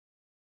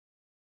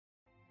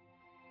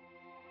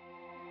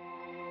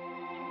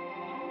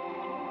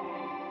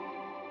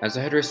As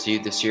I had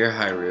received the Sierra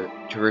High route,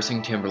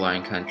 traversing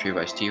timberline country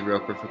by Steve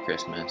Roper for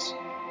Christmas,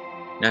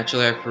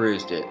 naturally I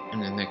perused it,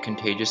 and in the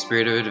contagious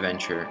spirit of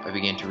adventure, I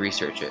began to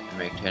research it and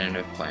make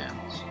tentative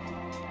plans.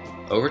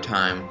 Over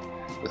time,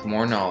 with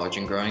more knowledge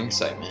and growing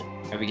excitement,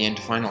 I began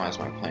to finalize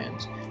my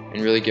plans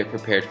and really get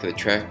prepared for the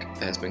trek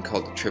that has been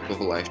called the trip of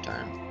a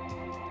lifetime.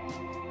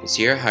 The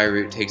Sierra High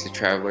route takes the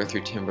traveler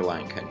through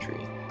timberline country,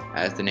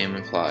 as the name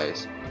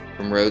implies,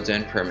 from Road's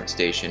End Permit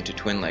Station to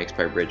Twin Lakes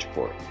by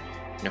Bridgeport,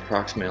 in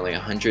approximately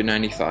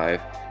 195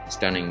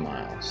 stunning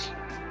miles.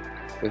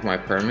 With my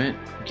permit,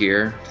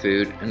 gear,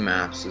 food, and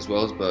maps, as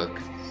well as book,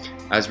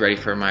 I was ready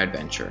for my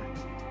adventure.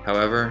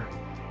 However,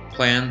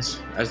 plans,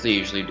 as they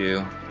usually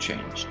do,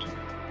 changed.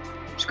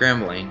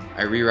 Scrambling,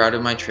 I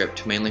rerouted my trip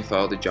to mainly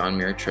follow the John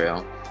Muir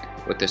Trail,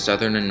 with the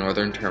southern and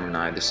northern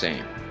termini the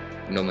same,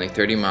 and only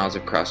 30 miles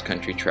of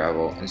cross-country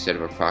travel instead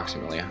of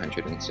approximately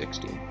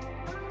 160.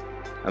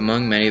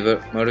 Among many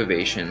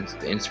motivations,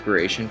 the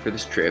inspiration for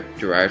this trip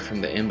derived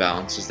from the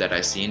imbalances that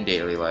I see in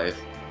daily life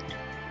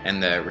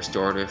and the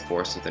restorative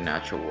force of the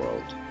natural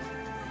world.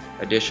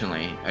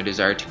 Additionally, I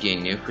desired to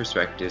gain new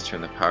perspectives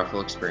from the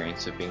powerful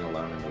experience of being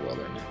alone in the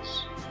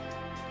wilderness.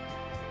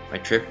 My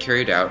trip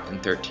carried out in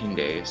 13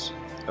 days,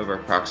 over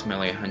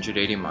approximately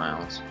 180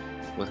 miles,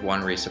 with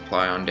one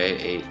resupply on day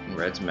 8 in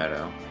Red's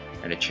Meadow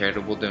and a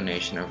charitable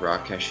donation of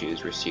raw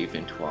cashews received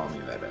in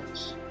Tuolumne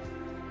Meadows.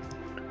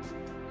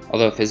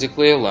 Although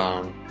physically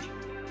alone,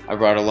 I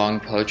brought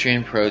along poetry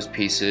and prose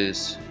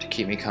pieces to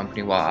keep me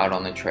company while out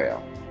on the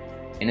trail.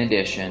 In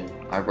addition,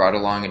 I brought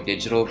along a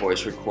digital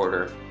voice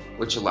recorder,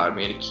 which allowed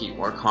me to keep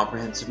more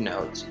comprehensive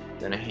notes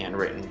than a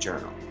handwritten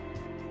journal.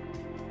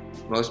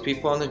 Most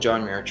people on the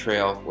John Muir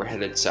Trail were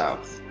headed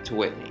south, to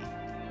Whitney.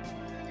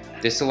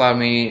 This allowed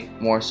me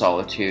more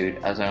solitude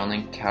as I only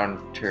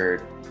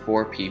encountered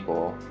 4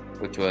 people,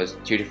 which was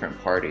 2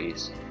 different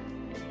parties,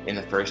 in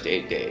the first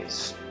 8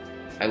 days.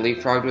 I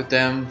leapfrogged with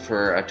them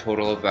for a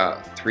total of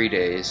about 3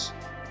 days,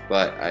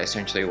 but I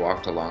essentially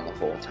walked along the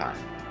whole time.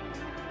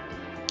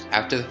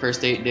 After the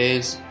first 8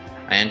 days,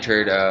 I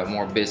entered a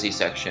more busy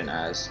section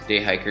as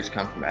day hikers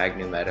come from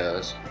Agnew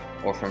Meadows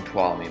or from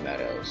Tuolumne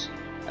Meadows,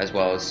 as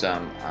well as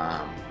some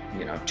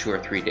 2 or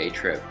 3 day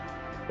trip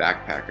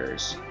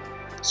backpackers.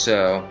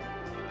 So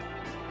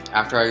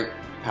after I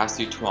passed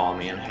through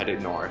Tuolumne and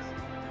headed north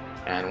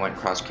and went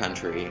cross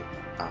country,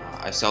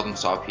 I seldom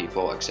saw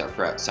people except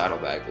for at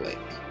Saddlebag Lake.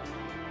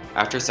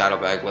 After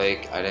Saddlebag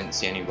Lake, I didn't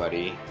see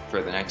anybody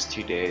for the next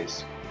 2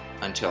 days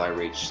until I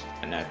reached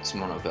Annett's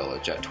Mono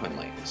Village at Twin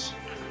Lakes.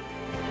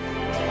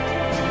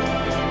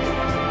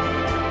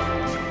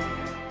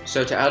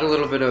 So to add a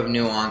little bit of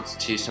nuance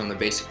to some of the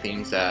basic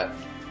themes that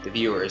the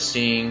viewer is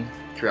seeing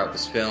throughout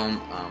this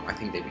film, I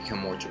think they become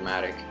more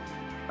dramatic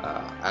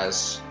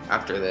as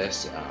after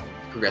this,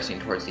 progressing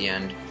towards the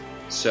end.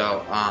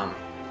 So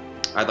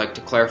I'd like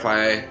to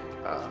clarify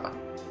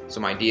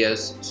some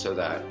ideas so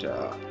that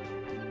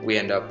we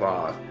end up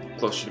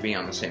closer to being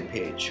on the same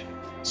page.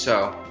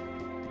 So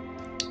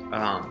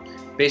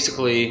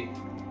basically,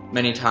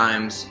 many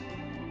times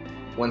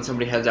when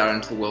somebody heads out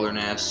into the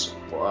wilderness,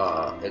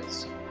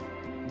 it's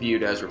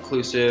viewed as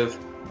reclusive,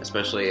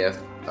 especially if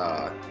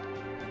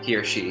he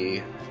or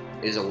she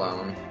is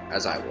alone,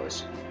 as I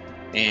was.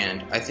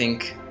 And I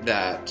think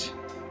that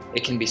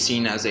it can be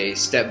seen as a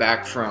step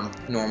back from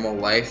normal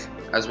life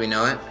as we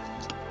know it,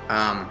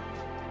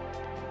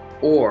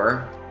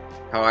 or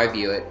how I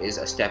view it is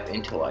a step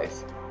into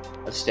life,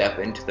 a step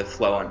into the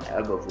flow and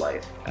ebb of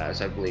life,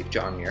 as I believe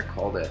John Muir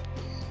called it.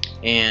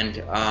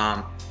 And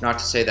not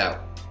to say that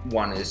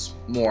one is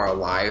more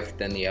alive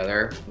than the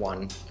other,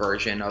 one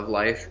version of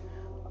life,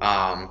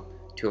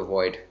 to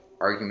avoid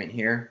argument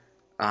here,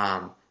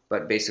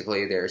 but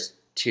basically there's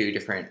 2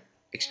 different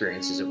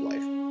experiences of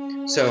life.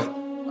 So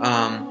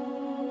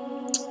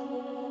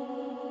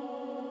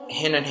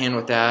hand in hand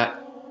with that,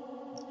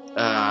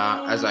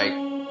 as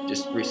I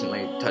just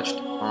recently touched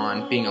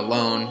on, being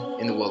alone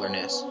in the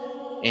wilderness.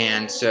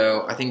 And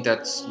so I think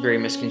that's very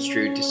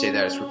misconstrued to say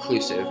that it's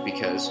reclusive,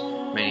 because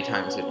many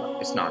times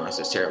it's not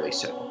necessarily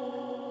so.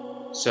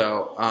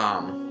 So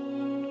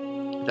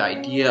the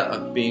idea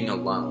of being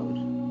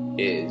alone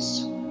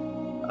is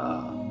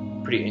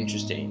pretty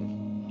interesting,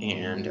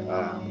 and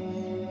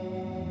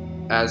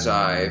as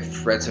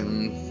I've read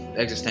some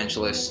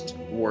existentialist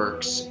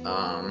works,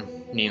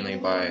 namely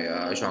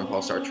by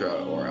Jean-Paul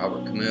Sartre or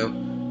Albert Camus,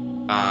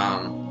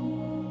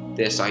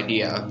 this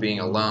idea of being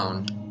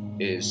alone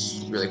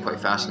is really quite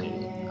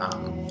fascinating,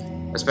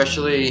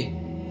 especially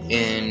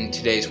in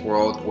today's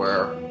world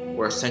where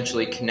we're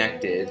essentially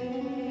connected,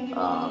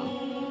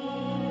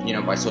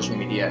 by social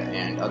media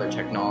and other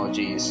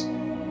technologies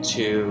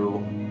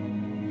to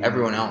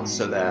everyone else,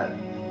 so that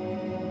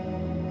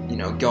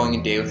going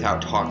a day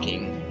without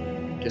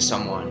talking to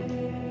someone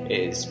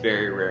is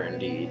very rare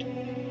indeed,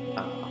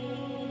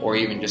 or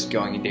even just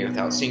going a day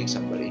without seeing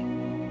somebody.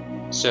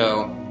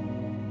 So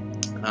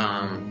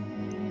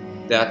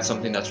that's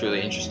something that's really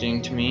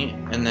interesting to me.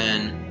 And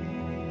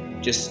then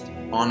just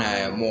on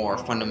a more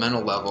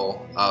fundamental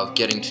level of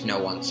getting to know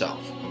oneself.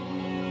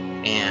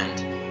 And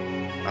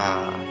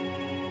I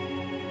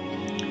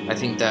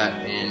think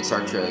that in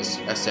Sartre's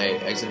essay,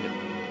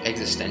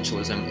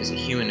 Existentialism is a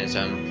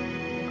Humanism,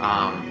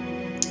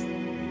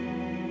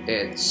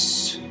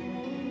 it's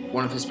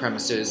one of his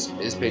premises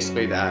is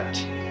basically that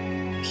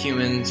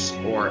humans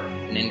or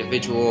an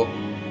individual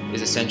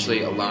is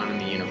essentially alone in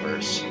the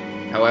universe.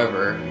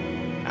 However,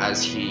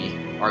 as he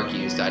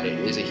argues that it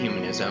is a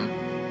humanism,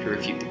 to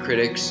refute the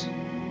critics,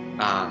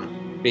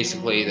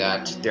 basically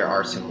that there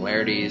are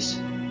similarities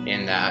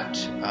in that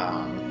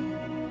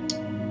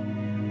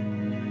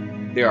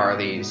there are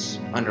these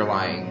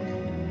underlying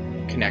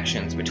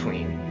connections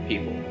between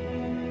people.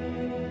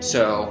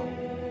 So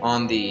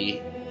on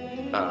the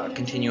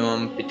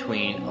continuum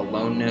between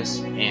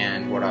aloneness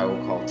and what I will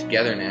call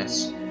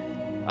togetherness,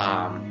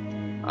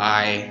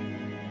 I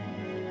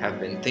have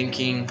been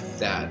thinking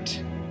that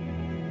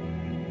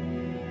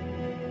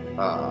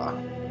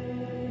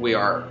we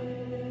are,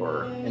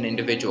 or an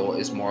individual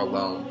is more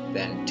alone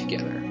than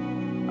together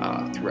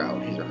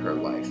throughout his or her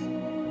life.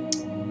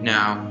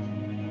 Now,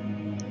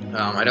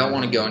 I don't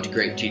want to go into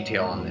great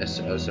detail on this,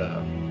 as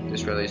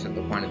this really isn't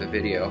the point of the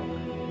video,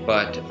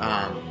 but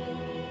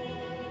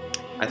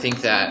I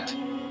think that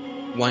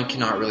one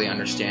cannot really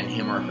understand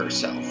him or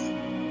herself.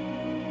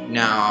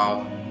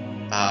 Now,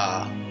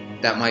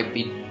 that might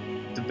be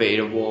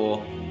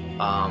debatable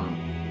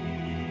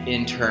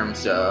in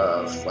terms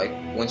of, like,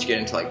 once you get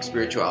into like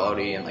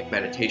spirituality and like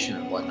meditation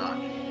and whatnot,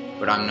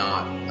 but I'm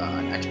not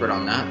an expert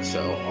on that,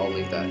 so I'll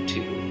leave that to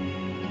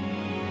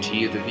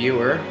you, the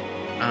viewer.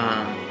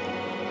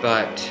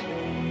 But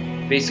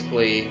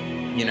basically,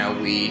 you know,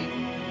 we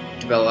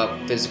develop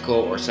physical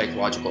or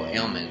psychological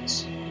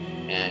ailments,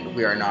 and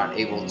we are not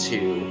able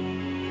to,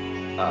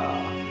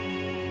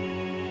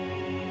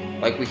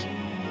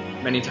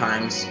 many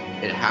times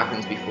it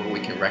happens before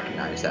we can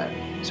recognize that.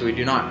 So we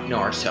do not know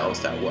ourselves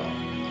that well.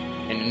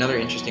 And another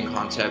interesting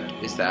concept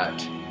is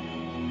that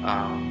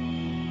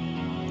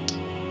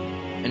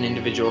an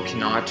individual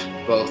cannot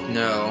both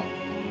know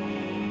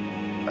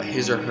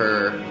his or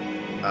her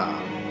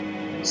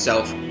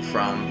self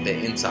from the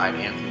inside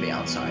and from the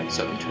outside,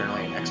 so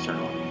internally and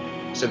externally.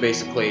 So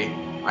basically,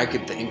 I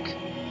could think,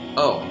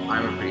 oh,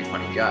 I'm a pretty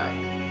funny guy,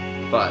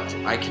 but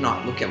I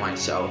cannot look at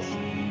myself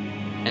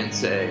and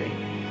say,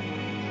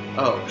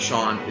 oh,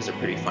 Sean is a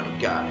pretty funny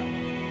guy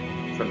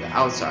from the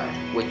outside,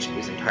 which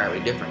is entirely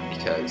different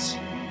because,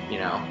 you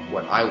know,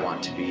 what I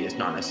want to be is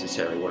not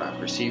necessarily what I'm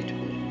perceived to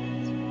be.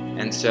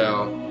 And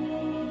so,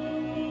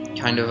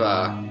 kind of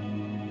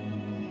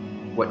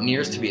what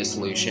nears to be a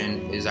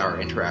solution is our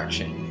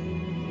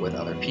interaction with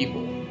other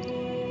people.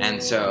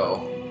 And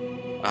so,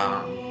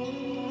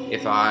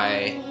 if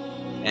I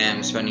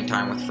am spending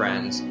time with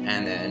friends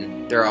and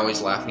then they're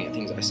always laughing at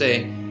things I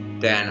say,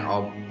 then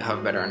I'll have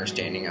a better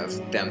understanding of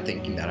them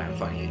thinking that I'm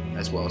funny,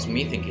 as well as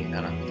me thinking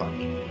that I'm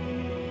funny.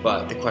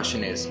 But the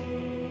question is,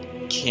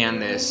 can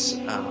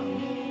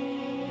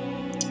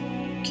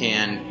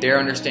their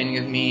understanding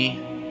of me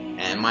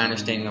and my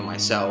understanding of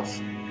myself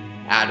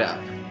add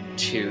up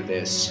to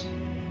this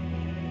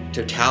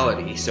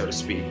totality, so to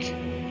speak,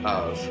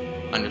 of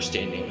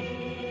understanding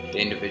the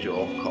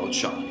individual called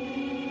Sean?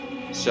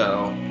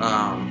 So,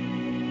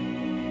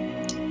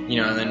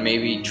 you know, and then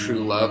maybe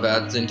true love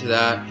adds into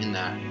that, in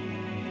that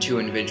two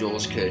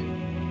individuals could,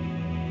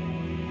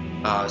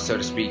 so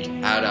to speak,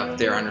 add up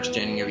their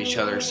understanding of each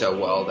other so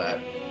well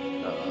that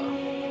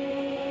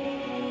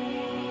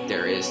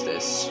there is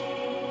this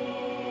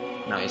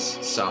nice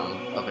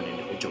sum of an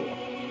individual.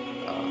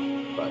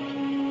 But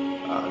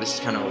this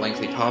is kind of a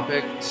lengthy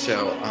topic,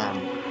 so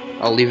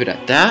I'll leave it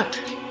at that.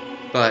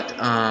 But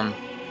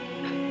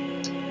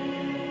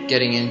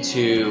getting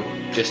into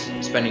just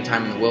spending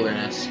time in the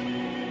wilderness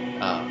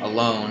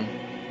alone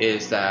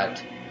is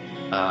that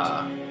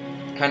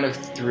kind of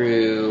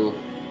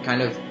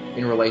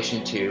in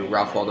relation to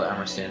Ralph Waldo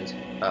Emerson's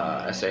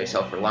essay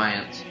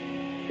Self-Reliance,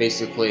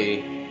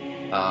 basically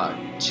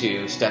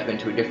to step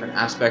into a different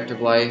aspect of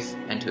life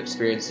and to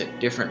experience it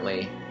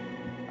differently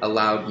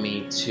allowed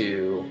me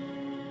to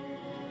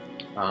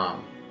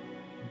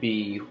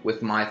be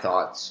with my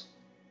thoughts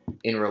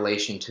in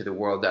relation to the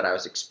world that I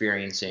was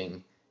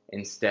experiencing,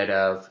 instead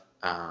of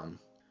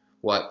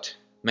what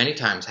many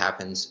times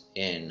happens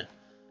in,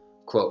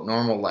 quote,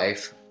 normal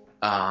life,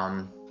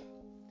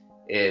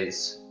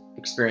 is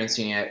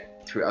experiencing it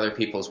through other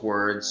people's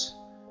words,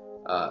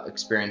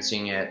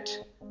 experiencing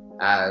it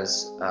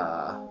as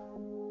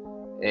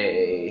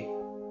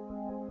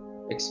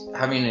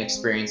having an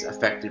experience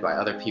affected by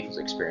other people's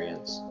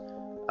experience,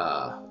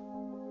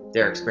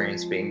 their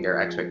experience being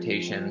their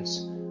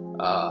expectations,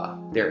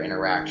 your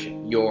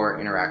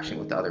interaction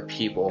with other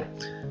people.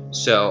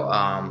 So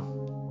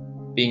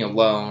being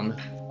alone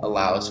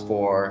allows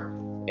for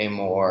a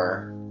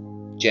more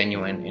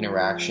genuine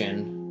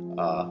interaction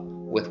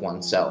with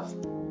oneself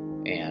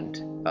and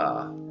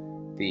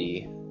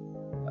the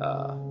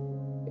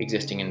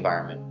existing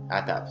environment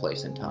at that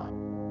place and time.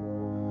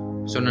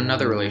 So in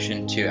another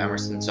relation to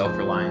Emerson's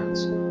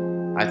self-reliance,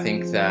 I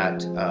think that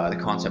the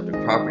concept of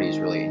property is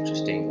really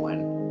interesting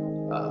when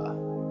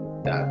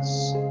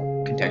that's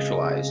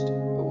contextualized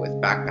with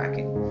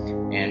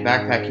backpacking. And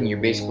backpacking, you're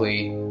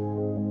basically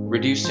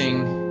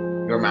reducing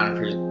your amount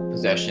of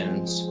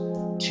possessions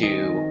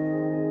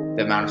to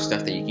the amount of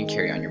stuff that you can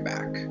carry on your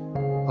back.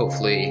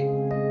 Hopefully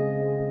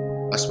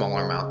a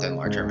smaller amount than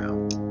larger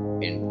amount,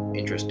 in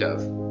interest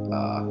of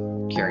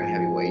carrying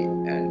heavyweight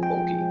and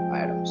bulky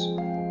items.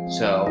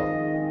 So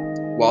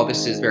while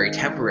this is very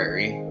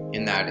temporary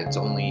in that it's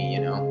only,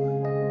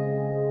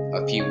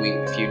 a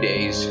few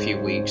days, few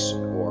weeks,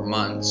 or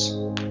months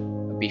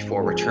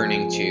before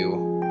returning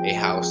to a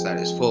house that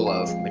is full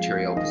of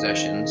material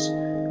possessions,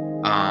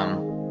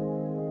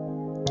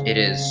 it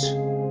is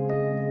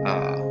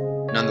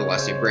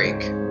nonetheless a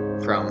break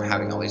from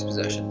having all these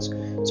possessions.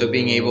 So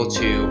being able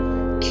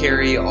to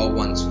carry all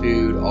one's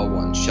food, all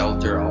one's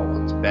shelter, all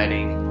one's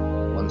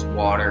bedding, one's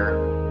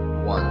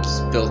water, one's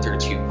filter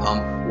to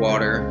pump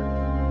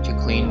water, to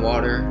clean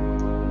water,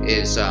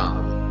 is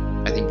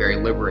I think very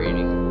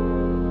liberating,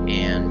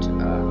 and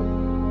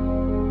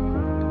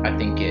I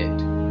think it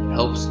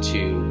helps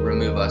to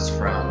remove us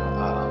from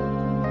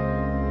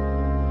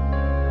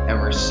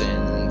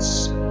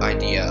Emerson's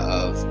idea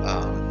of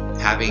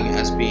having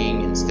as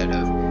being instead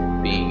of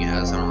being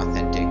as an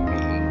authentic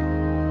being.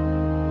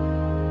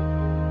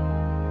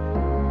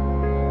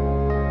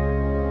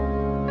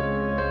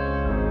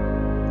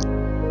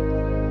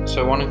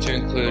 So I wanted to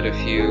include a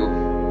few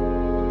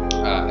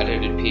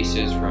edited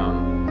pieces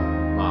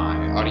from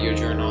my audio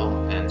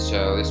journal, and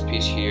so this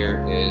piece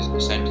here is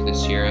Ascent to the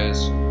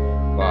Sierras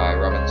by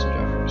Robinson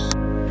Jeffers.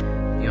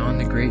 Beyond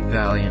the great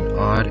valley, an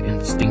odd,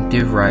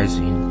 instinctive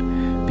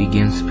rising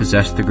begins to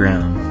possess the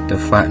ground. The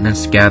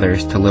flatness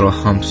gathers to little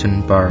humps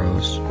and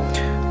burrows,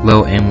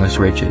 low, aimless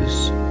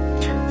ridges.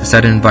 The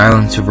sudden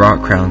violence of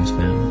rock crowns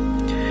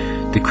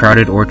them. The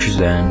crowded orchards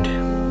end.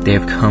 They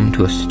have come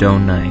to a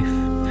stone knife.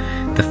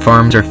 The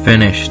farms are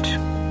finished.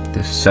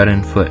 The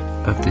sudden foot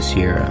of the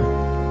Sierra.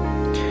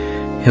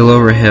 Hill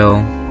over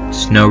hill,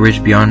 snow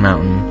ridge beyond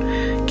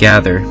mountain,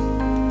 gather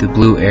the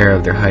blue air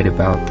of their height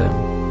about them.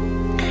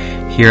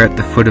 Here at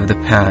the foot of the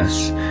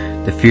pass,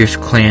 the fierce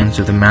clans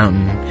of the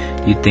mountain,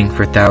 you'd think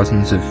for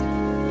thousands of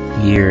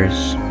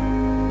years.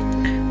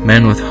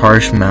 Men with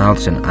harsh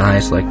mouths and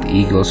eyes like the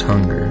eagle's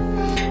hunger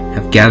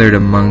have gathered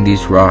among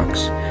these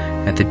rocks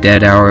at the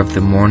dead hour of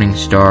the morning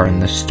star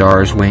and the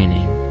stars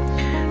waning,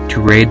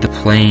 to raid the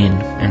plain,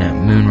 and at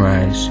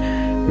moonrise,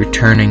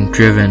 returning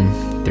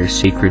driven their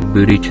sacred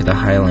booty to the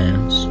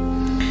highlands.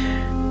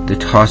 The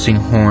tossing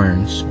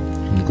horns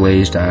and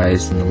glazed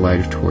eyes in the light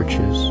of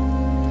torches.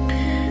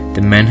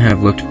 The men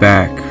have looked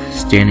back,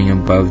 standing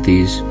above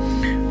these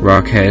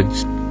rock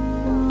heads,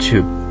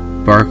 to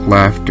bark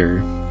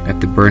laughter at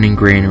the burning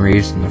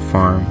granaries and the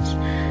farms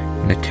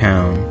and the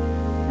town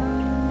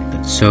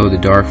that sow the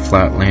dark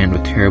flat land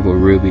with terrible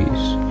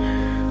rubies,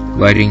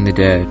 lighting the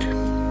dead.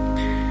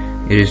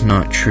 It is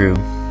not true.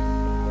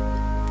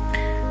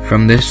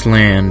 From this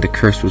land the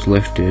curse was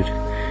lifted.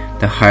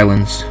 The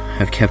highlands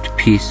have kept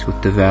peace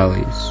with the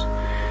valleys.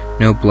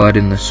 No blood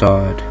in the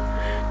sod.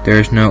 There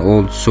is no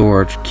old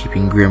sword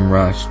keeping grim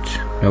rust,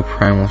 no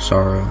primal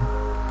sorrow.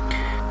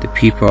 The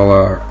people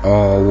are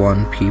all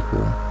one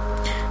people.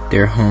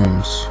 Their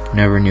homes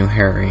never knew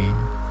harrying.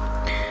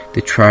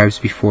 The tribes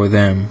before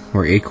them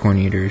were acorn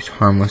eaters,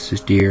 harmless as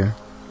deer.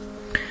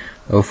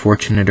 O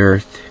fortunate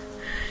earth,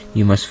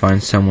 you must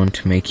find someone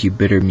to make you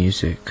bitter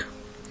music.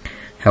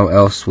 How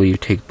else will you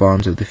take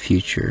bonds of the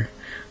future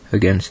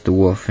against the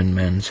wolf in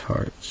men's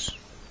hearts?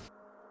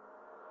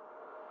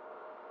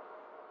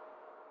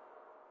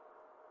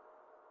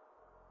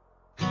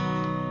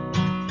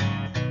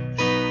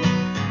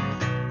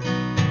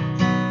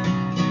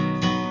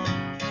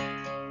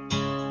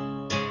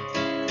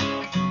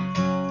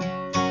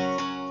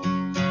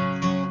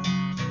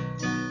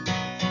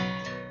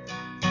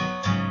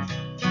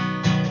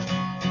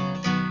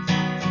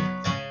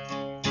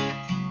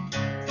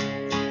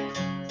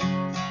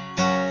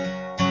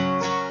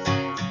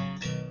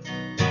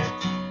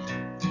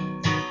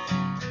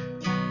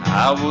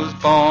 I was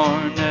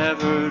born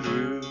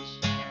Everett.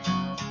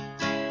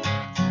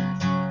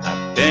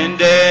 I've been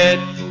dead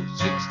for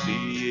 60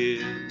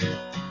 years.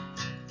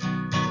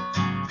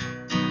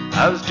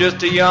 I was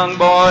just a young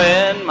boy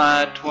in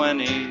my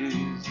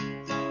 20s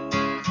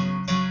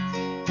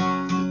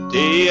the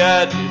day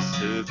I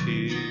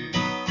disappeared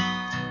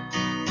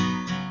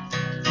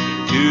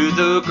into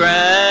the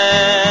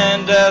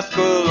Grand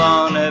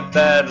Escalon at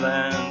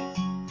Badlands,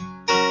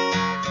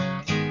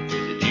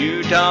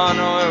 Utah and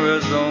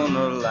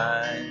Arizona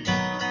line,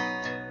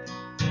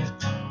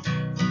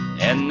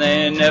 and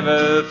they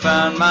never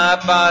found my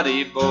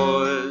body,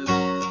 boys,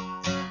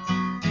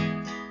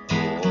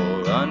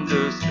 or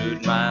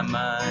understood my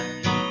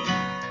mind.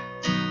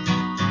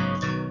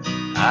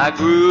 I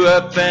grew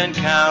up in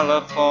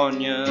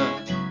California,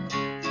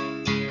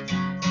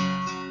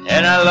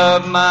 and I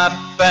love my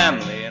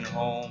family and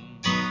home,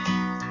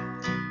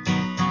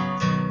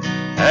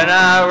 and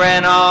I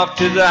ran off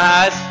to the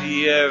high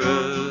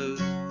Sierras.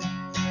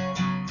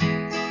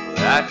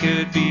 I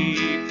could be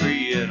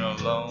free and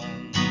alone.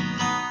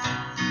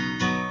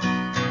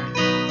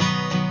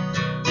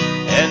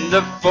 And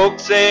the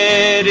folks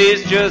said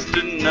he's just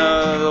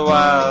another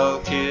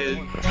wild kid.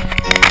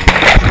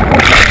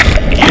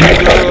 You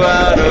go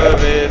out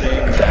of it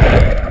in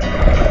time.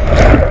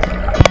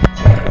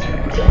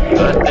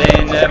 But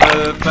they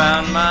never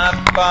found my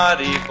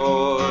body,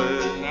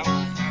 boys,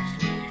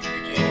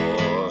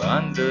 or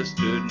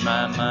understood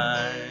my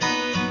mind.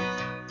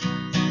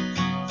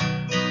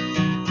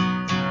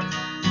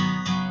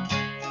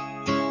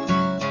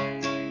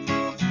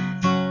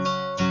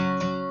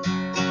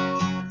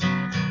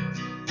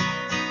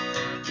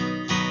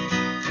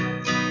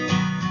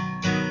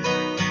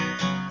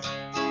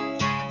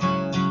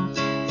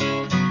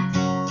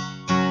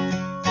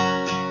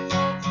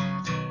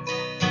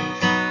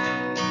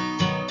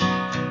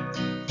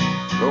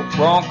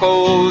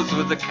 Broncos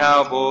with the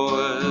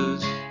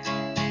cowboys,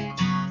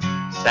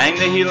 sang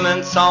the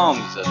healing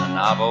songs of the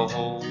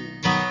Navajo,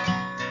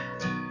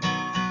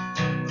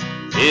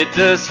 did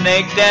the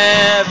snake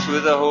dance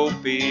with the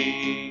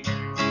Hopi.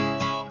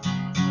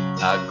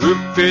 I grew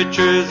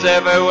pictures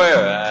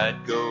everywhere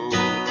I'd go.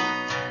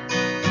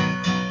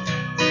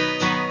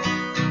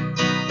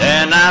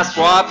 Then I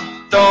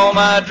swapped all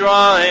my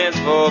drawings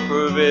for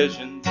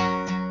provisions,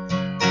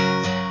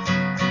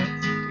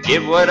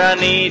 get what I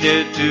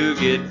needed to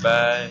get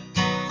by.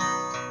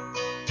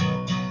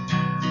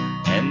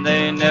 And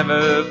they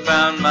never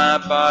found my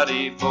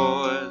body,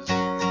 boys,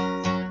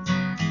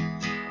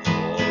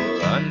 or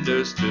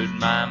understood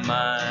my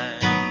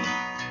mind.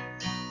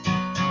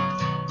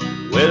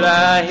 Well,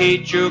 I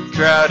hate your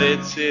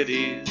crowded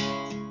cities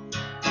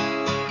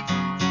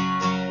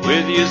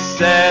with your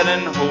sad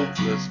and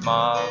hopeless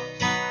mobs,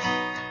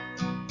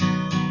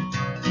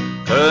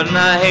 'cause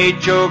I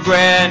hate your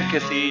grand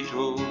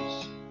cathedrals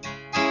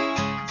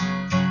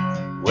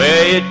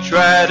where you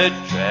try to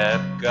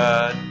trap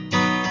God.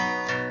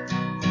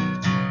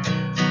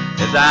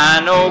 'Cause I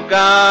know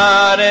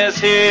God is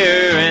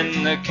here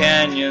in the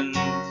canyons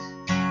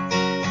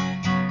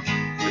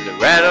with the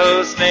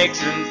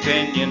rattlesnakes and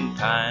pinyon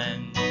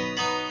pines.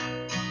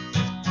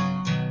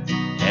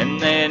 And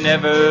they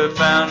never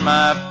found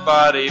my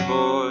body,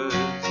 boys,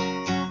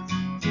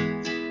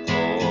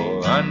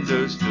 or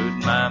understood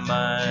my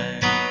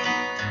mind.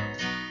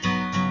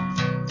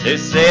 They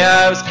say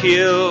I was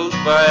killed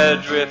by a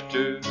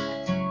drifter,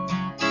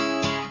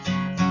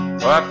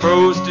 or I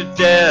froze to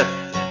death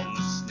in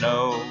the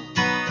snow,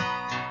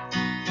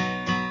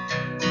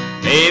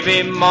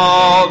 maybe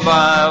mauled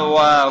by a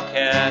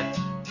wildcat,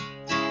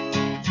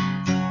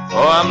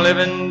 or I'm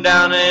living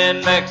down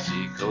in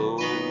Mexico.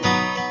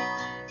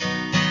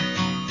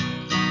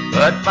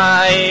 But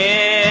my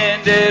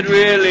end, it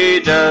really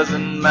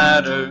doesn't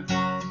matter.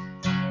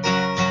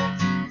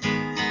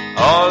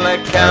 All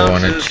that counts. I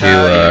wanted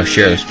to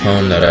share this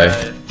poem that I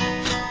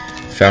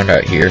found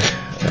out here.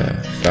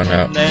 Found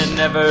out amongst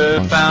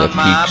the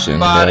peaks and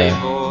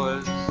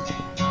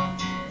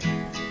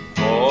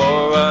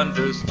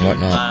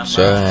whatnot.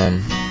 So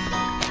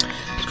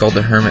it's called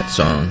the Hermit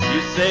Song.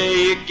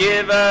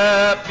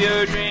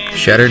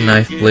 Shattered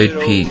knife blade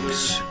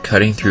peaks,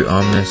 cutting through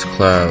ominous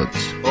clouds,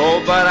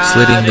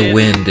 slitting the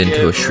wind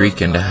into a shriek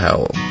and a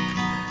howl,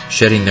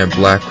 shedding their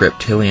black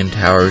reptilian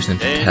towers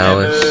into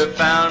talus,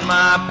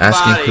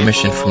 asking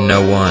permission from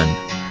no one,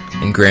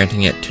 and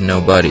granting it to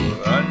nobody,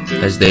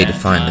 as they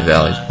define the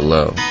valleys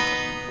below.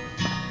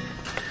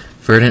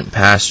 Verdant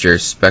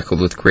pastures speckled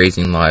with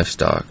grazing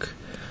livestock,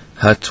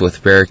 huts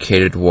with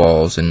barricaded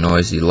walls and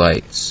noisy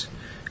lights,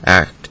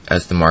 act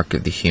as the mark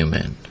of the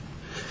human.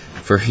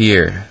 For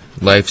here,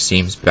 life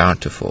seems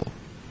bountiful,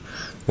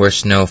 where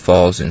snow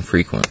falls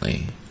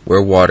infrequently,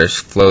 where waters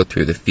flow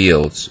through the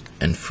fields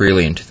and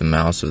freely into the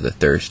mouths of the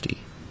thirsty.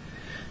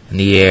 And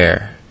the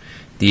air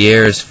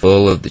is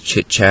full of the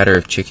chit-chatter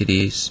of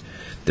chickadees,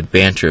 the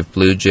banter of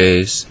blue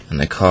jays, and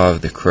the caw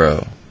of the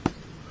crow,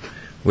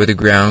 where the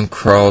ground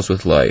crawls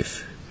with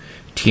life,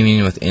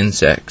 teeming with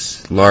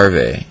insects,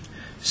 larvae,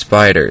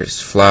 spiders,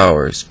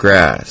 flowers,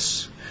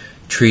 grass.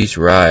 Trees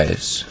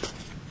rise,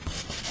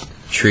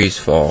 trees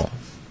fall.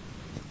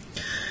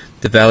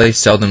 The valleys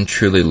seldom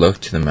truly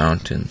look to the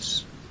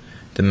mountains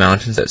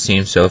that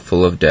seem so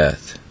full of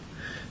death,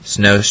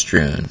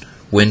 snow-strewn,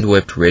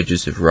 wind-whipped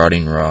ridges of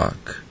rotting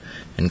rock,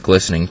 and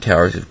glistening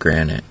towers of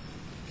granite,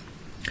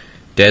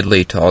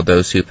 deadly to all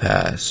those who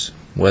pass,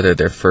 whether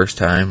their first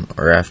time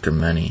or after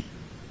many.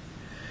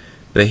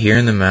 But here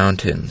in the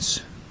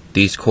mountains,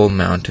 these cold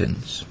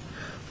mountains,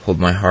 hold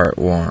my heart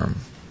warm.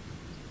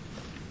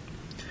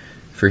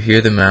 For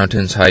here the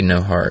mountains hide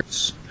no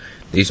hearts.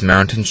 These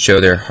mountains show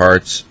their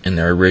hearts in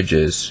their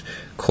ridges,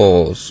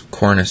 cols,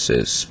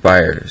 cornices,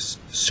 spires,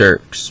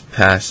 cirques,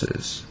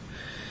 passes.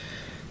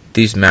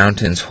 These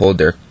mountains hold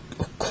their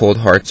cold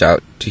hearts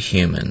out to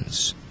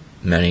humans.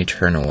 Many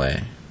turn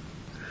away.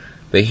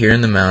 But here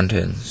in the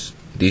mountains,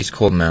 these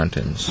cold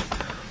mountains,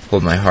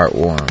 hold my heart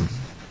warm.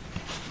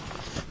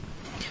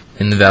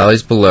 In the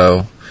valleys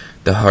below,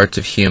 the hearts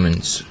of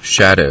humans,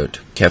 shadowed,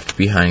 kept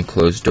behind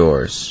closed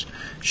doors,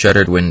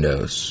 shuttered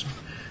windows.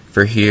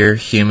 For here,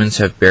 humans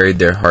have buried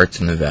their hearts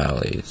in the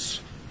valleys.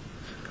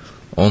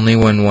 Only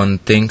when one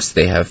thinks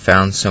they have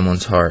found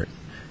someone's heart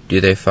do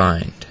they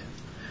find?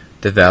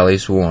 The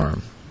valleys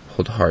warm,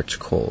 hold hearts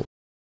cold.